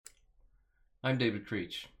I'm David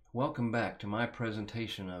Creech. Welcome back to my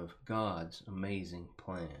presentation of God's amazing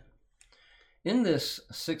plan. In this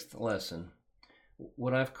sixth lesson,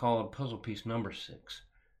 what I've called puzzle piece number 6,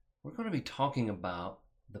 we're going to be talking about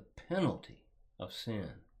the penalty of sin.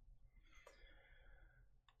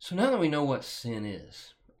 So now that we know what sin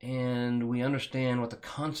is, and we understand what the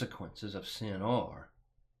consequences of sin are,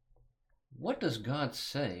 what does God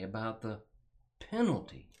say about the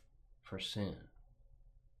penalty for sin?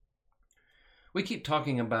 We keep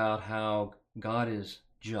talking about how God is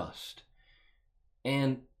just,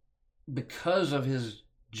 and because of his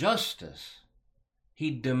justice,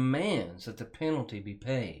 he demands that the penalty be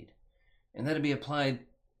paid, and that it be applied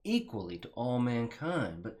equally to all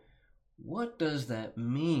mankind. But what does that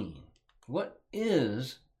mean? What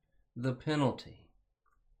is the penalty?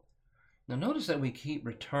 Now notice that we keep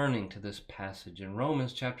returning to this passage in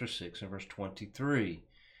Romans chapter 6 and verse 23,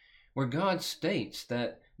 where God states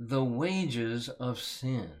that the wages of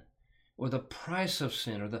sin, or the price of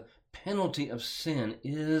sin, or the penalty of sin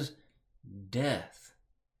is death.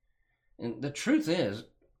 And the truth is,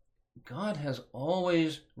 God has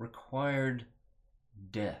always required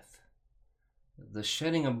death, the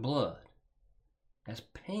shedding of blood, as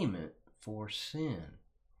payment for sin.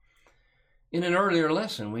 In an earlier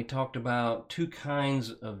lesson, we talked about two kinds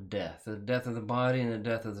of death, the death of the body and the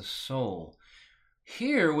death of the soul.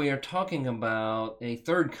 Here we are talking about a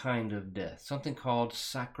third kind of death, something called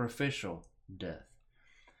sacrificial death.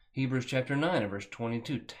 Hebrews chapter 9 and verse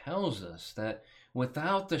 22 tells us that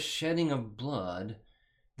without the shedding of blood,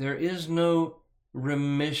 there is no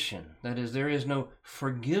remission. That is, there is no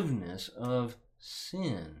forgiveness of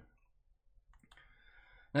sin.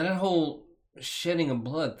 Now that whole shedding of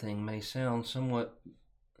blood thing may sound somewhat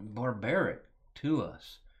barbaric to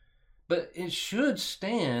us, but it should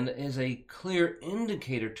stand as a clear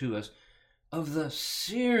indicator to us of the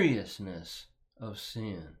seriousness of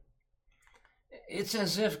sin. It's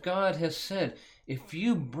as if God has said, if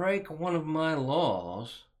you break one of my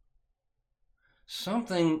laws,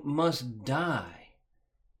 something must die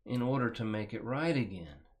in order to make it right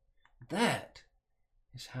again. That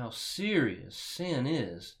is how serious sin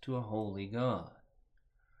is to a holy God.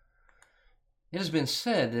 It has been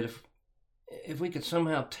said that if we could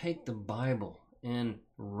somehow take the Bible and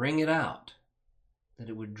wring it out, that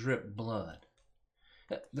it would drip blood.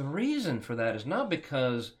 The reason for that is not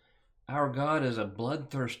because our God is a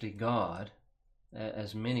bloodthirsty God,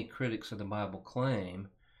 as many critics of the Bible claim,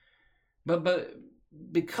 but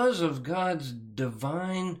because of God's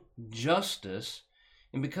divine justice,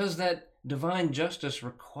 and because that divine justice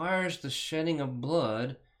requires the shedding of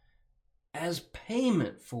blood as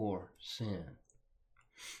payment for sin.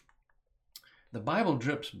 The Bible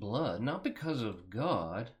drips blood, not because of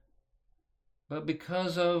God, but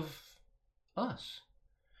because of us,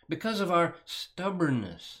 because of our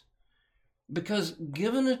stubbornness, because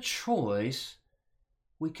given a choice,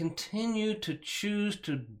 we continue to choose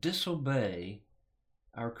to disobey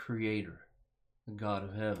our Creator, the God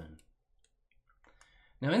of heaven.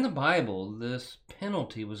 Now in the Bible, this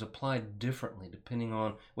penalty was applied differently depending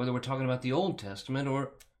on whether we're talking about the Old Testament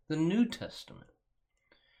or the New Testament.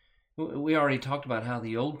 We already talked about how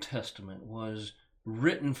the Old Testament was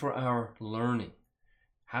written for our learning,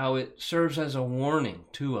 how it serves as a warning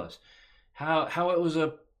to us, how it was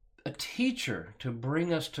a teacher to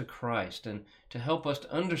bring us to Christ and to help us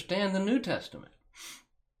to understand the New Testament,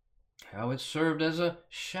 how it served as a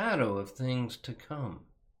shadow of things to come.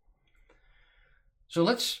 So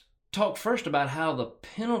let's talk first about how the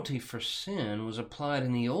penalty for sin was applied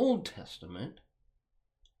in the Old Testament,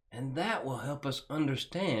 and that will help us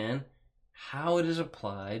understand how it is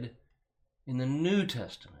applied in the New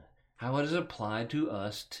Testament, how it is applied to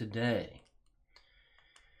us today.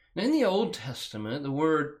 Now, in the Old Testament, the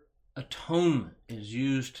word atonement is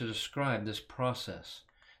used to describe this process.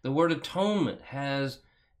 The word atonement has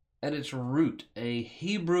at its root a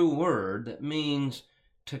Hebrew word that means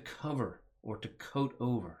to cover or to coat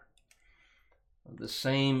over. The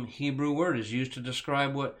same Hebrew word is used to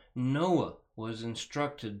describe what Noah was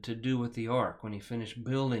instructed to do with the ark when he finished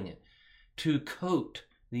building it, to coat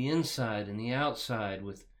the inside and the outside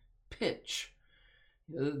with pitch.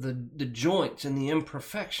 The joints and the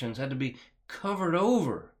imperfections had to be covered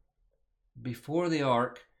over before the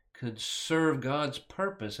ark could serve God's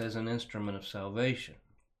purpose as an instrument of salvation.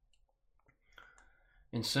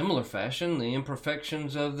 In similar fashion, the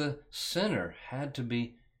imperfections of the sinner had to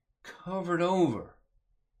be covered over,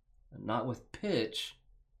 not with pitch,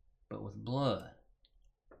 but with blood.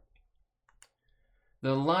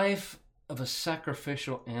 The life of a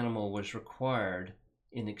sacrificial animal was required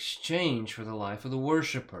in exchange for the life of the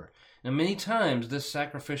worshiper. Now, many times this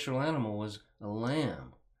sacrificial animal was a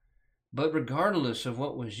lamb. But regardless of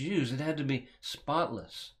what was used, it had to be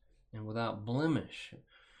spotless and without blemish.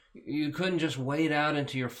 You couldn't just wade out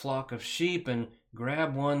into your flock of sheep and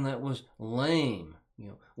grab one that was lame,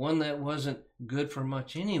 one that wasn't good for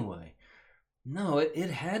much anyway. No,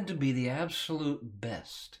 it had to be the absolute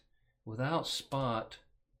best, without spot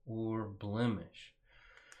or blemish.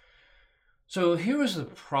 So here was the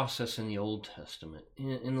process in the Old Testament.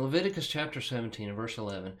 In Leviticus chapter 17 and verse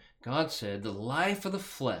 11, God said, "The life of the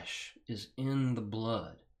flesh is in the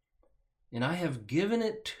blood, and I have given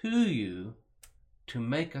it to you to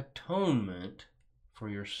make atonement for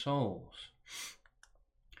your souls."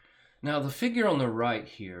 Now, the figure on the right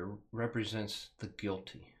here represents the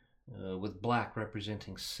guilty, with black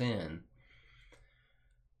representing sin.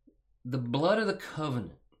 The blood of the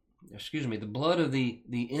covenant, the blood of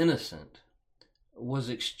the innocent was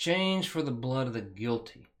exchanged for the blood of the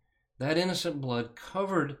guilty. That innocent blood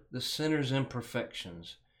covered the sinner's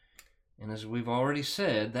imperfections. And as we've already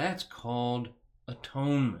said, that's called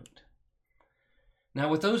atonement. Now,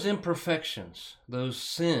 with those imperfections, those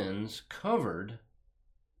sins covered,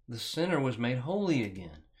 the sinner was made holy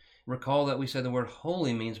again. Recall that we said the word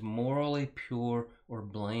holy means morally pure or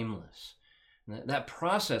blameless. And that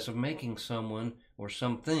process of making someone or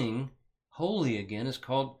something holy again is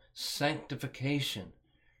called sanctification,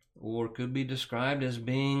 or could be described as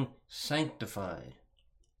being sanctified.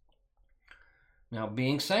 Now,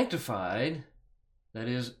 being sanctified, that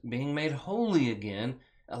is, being made holy again,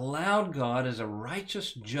 allowed God as a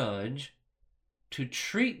righteous judge to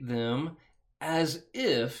treat them as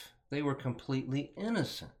if they were completely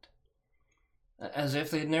innocent, as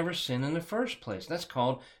if they had never sinned in the first place. That's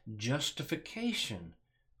called justification,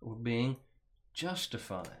 or being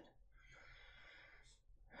justified.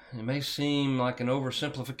 It may seem like an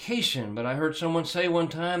oversimplification, but I heard someone say one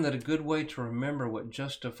time that a good way to remember what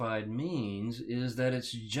justified means is that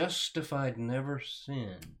it's justified never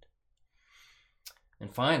sinned.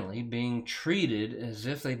 And finally, being treated as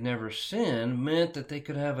if they'd never sinned meant that they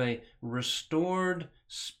could have a restored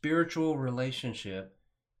spiritual relationship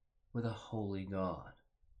with a holy God.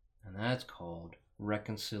 And that's called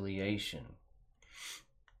reconciliation.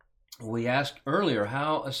 We asked earlier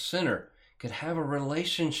how a sinner could have a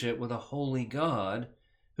relationship with a holy God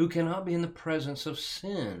who cannot be in the presence of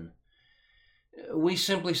sin. We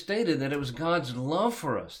simply stated that it was God's love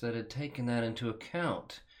for us that had taken that into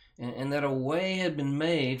account, and that a way had been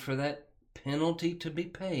made for that penalty to be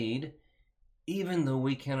paid, even though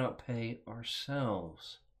we cannot pay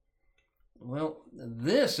ourselves. Well,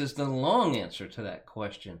 this is the long answer to that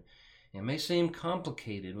question. It may seem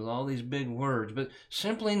complicated with all these big words, but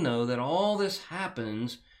simply know that all this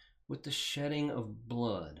happens with the shedding of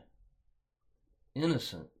blood,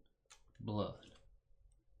 innocent blood.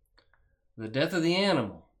 The death of the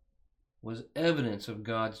animal was evidence of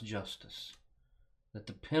God's justice, that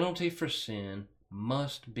the penalty for sin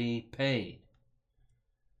must be paid.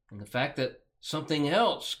 And the fact that something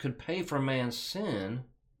else could pay for man's sin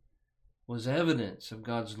was evidence of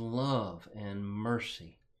God's love and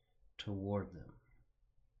mercy toward them.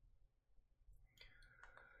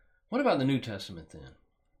 What about the New Testament then?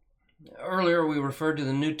 Earlier, we referred to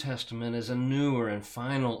the New Testament as a newer and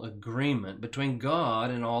final agreement between God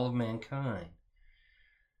and all of mankind.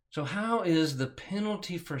 So how is the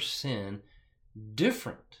penalty for sin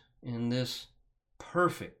different in this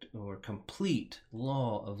perfect or complete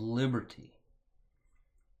law of liberty?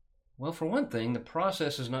 Well, for one thing, the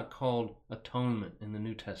process is not called atonement in the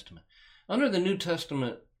New Testament. Under the New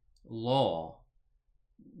Testament law,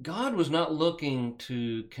 God was not looking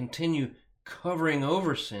to continue covering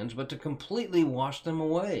over sins, but to completely wash them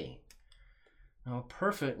away. Now, a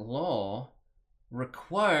perfect law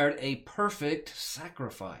required a perfect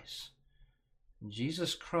sacrifice.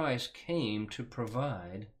 Jesus Christ came to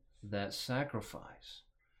provide that sacrifice.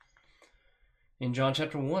 In John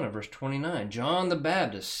chapter 1 and verse 29, John the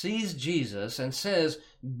Baptist sees Jesus and says,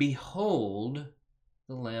 "Behold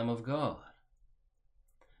the Lamb of God."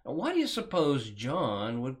 Now, why do you suppose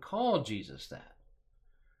John would call Jesus that?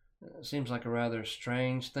 It seems like a rather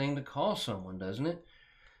strange thing to call someone, doesn't it?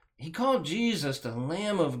 He called Jesus the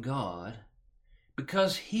Lamb of God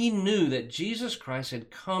because he knew that Jesus Christ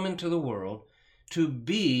had come into the world to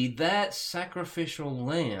be that sacrificial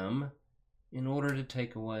lamb in order to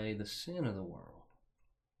take away the sin of the world.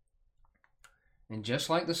 And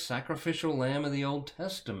just like the sacrificial lamb of the Old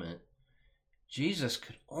Testament, Jesus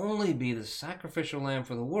could only be the sacrificial lamb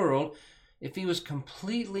for the world if he was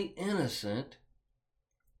completely innocent,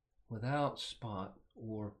 without spot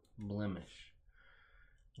or blemish.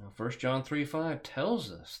 Now, 1 John 3:5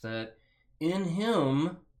 tells us that in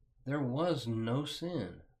him there was no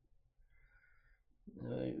sin.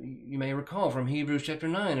 You may recall from Hebrews chapter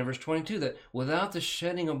 9 and verse 22 that without the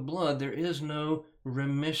shedding of blood, there is no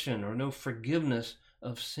remission or no forgiveness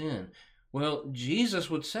of sin. Well, Jesus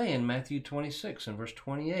would say in Matthew 26 and verse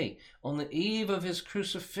 28, on the eve of his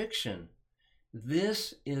crucifixion,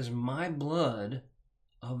 "This is my blood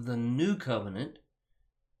of the new covenant,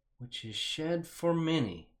 which is shed for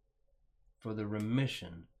many for the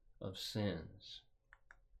remission of sins."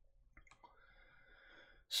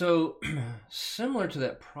 So, similar to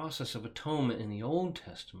that process of atonement in the Old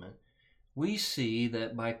Testament, we see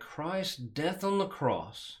that by Christ's death on the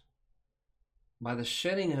cross, by the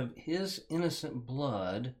shedding of his innocent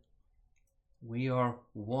blood, we are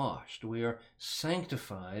washed, we are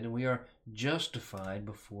sanctified, and we are justified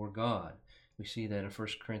before God. We see that in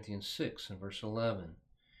 1 Corinthians 6 and verse 11.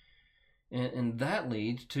 And that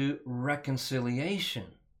leads to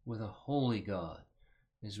reconciliation with a holy God,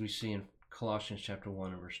 as we see in Colossians chapter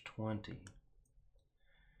 1 and verse 20.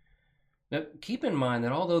 Now, keep in mind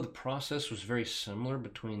that although the process was very similar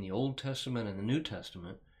between the Old Testament and the New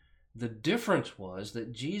Testament, the difference was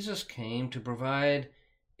that Jesus came to provide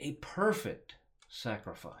a perfect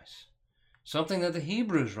sacrifice, something that the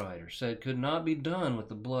Hebrews writer said could not be done with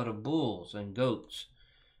the blood of bulls and goats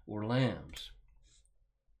or lambs.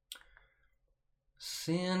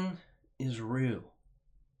 Sin is real.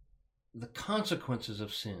 The consequences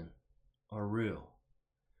of sin are real.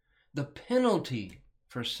 The penalty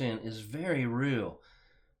for sin is very real.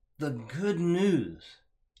 The good news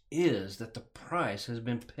is that the price has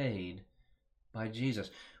been paid by Jesus.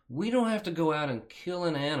 We don't have to go out and kill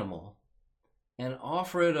an animal and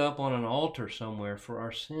offer it up on an altar somewhere for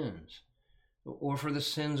our sins or for the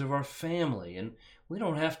sins of our family. And we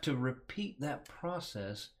don't have to repeat that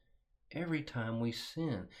process every time we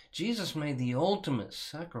sin. Jesus made the ultimate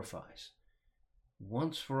sacrifice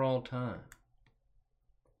once for all time.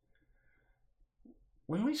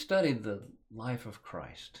 When we studied the life of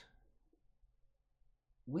Christ,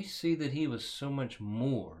 we see that he was so much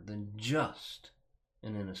more than just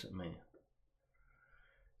an innocent man.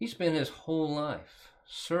 He spent his whole life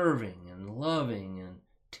serving and loving and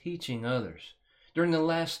teaching others. During the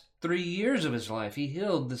last 3 years of his life, he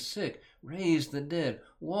healed the sick, raised the dead,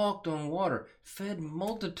 walked on water, fed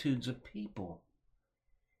multitudes of people.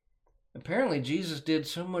 Apparently, Jesus did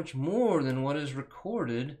so much more than what is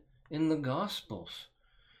recorded in the Gospels.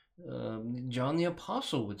 John the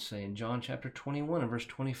Apostle would say in John chapter 21 and verse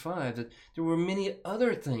 25 that there were many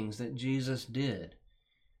other things that Jesus did,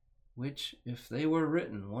 which, if they were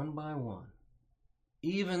written one by one,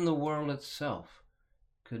 even the world itself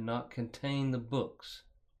could not contain the books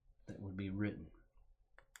that would be written.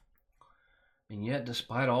 And yet,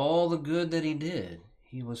 despite all the good that he did,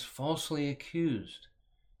 he was falsely accused,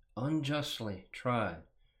 unjustly tried,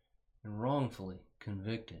 and wrongfully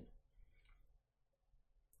convicted.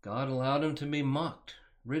 God allowed him to be mocked,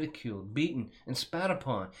 ridiculed, beaten, and spat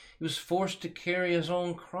upon. He was forced to carry his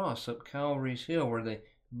own cross up Calvary's hill where they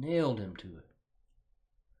nailed him to it.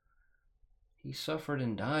 He suffered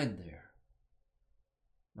and died there.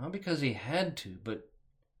 Not because he had to, but,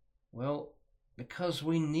 well, because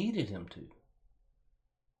we needed him to.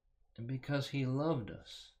 And because he loved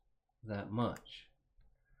us that much.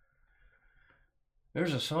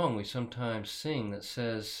 There's a song we sometimes sing that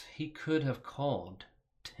says, "He could have called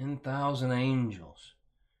 10,000 angels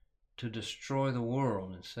to destroy the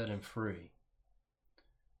world and set him free."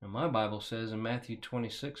 Now, my Bible says in Matthew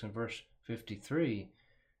 26 and verse 53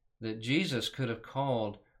 that Jesus could have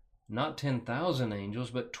called not 10,000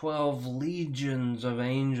 angels, but 12 legions of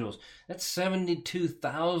angels. That's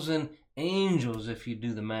 72,000 angels if you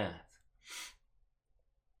do the math.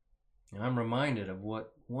 And I'm reminded of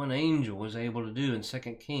what one angel was able to do in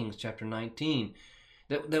 2 Kings chapter 19.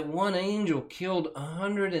 That one angel killed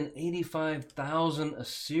 185,000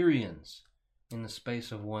 Assyrians in the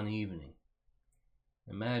space of one evening.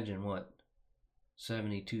 Imagine what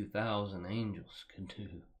 72,000 angels can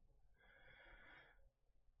do.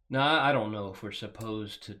 Now, I don't know if we're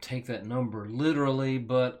supposed to take that number literally,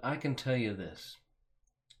 but I can tell you this.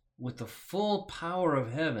 With the full power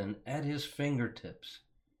of heaven at his fingertips,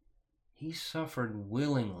 he suffered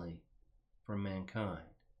willingly for mankind.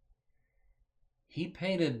 He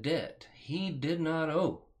paid a debt he did not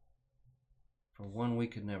owe for one we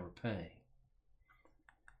could never pay.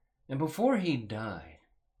 And before he died,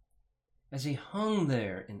 as he hung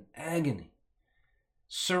there in agony,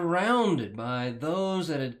 surrounded by those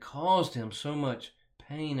that had caused him so much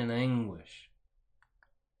pain and anguish,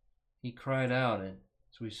 he cried out,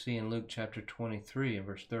 as we see in Luke chapter 23 and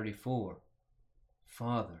verse 34,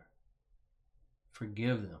 "Father,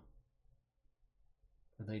 forgive them,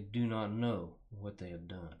 for they do not know what they have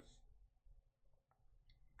done."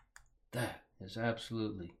 That is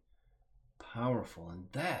absolutely powerful, and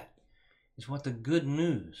that is what the good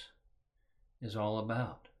news is all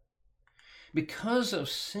about. Because of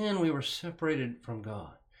sin, we were separated from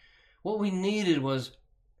God. What we needed was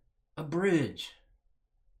a bridge,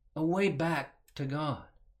 a way back to God.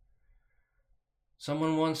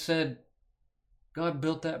 Someone once said, God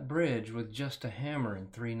built that bridge with just a hammer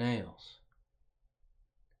and 3 nails.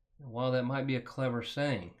 And while that might be a clever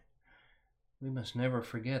saying, we must never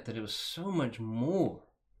forget that it was so much more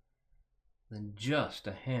than just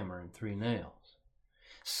a hammer and 3 nails.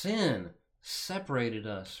 Sin separated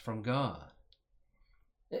us from God.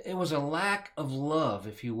 It was a lack of love,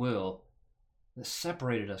 if you will, that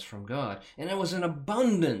separated us from God. And it was an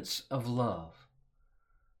abundance of love,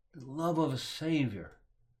 the love of a Savior,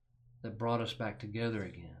 that brought us back together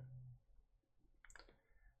again.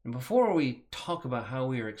 And before we talk about how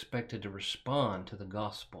we are expected to respond to the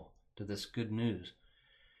gospel, to this good news,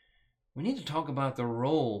 we need to talk about the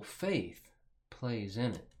role faith plays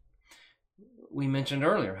in it. We mentioned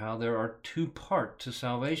earlier how there are 2 parts to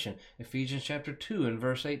salvation. Ephesians chapter 2 and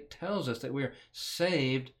verse 8 tells us that we are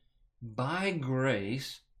saved by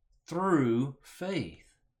grace through faith.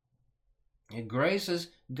 And grace is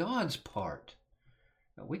God's part.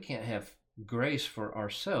 We can't have grace for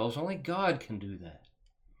ourselves. Only God can do that.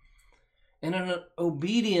 And an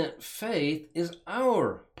obedient faith is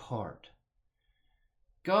our part.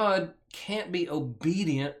 God can't be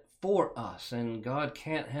obedient for us, and God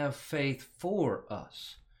can't have faith for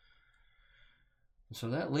us. And so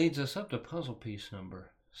that leads us up to puzzle piece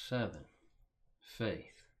number 7,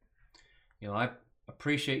 faith. I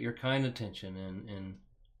appreciate your kind attention and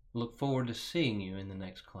look forward to seeing you in the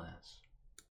next class.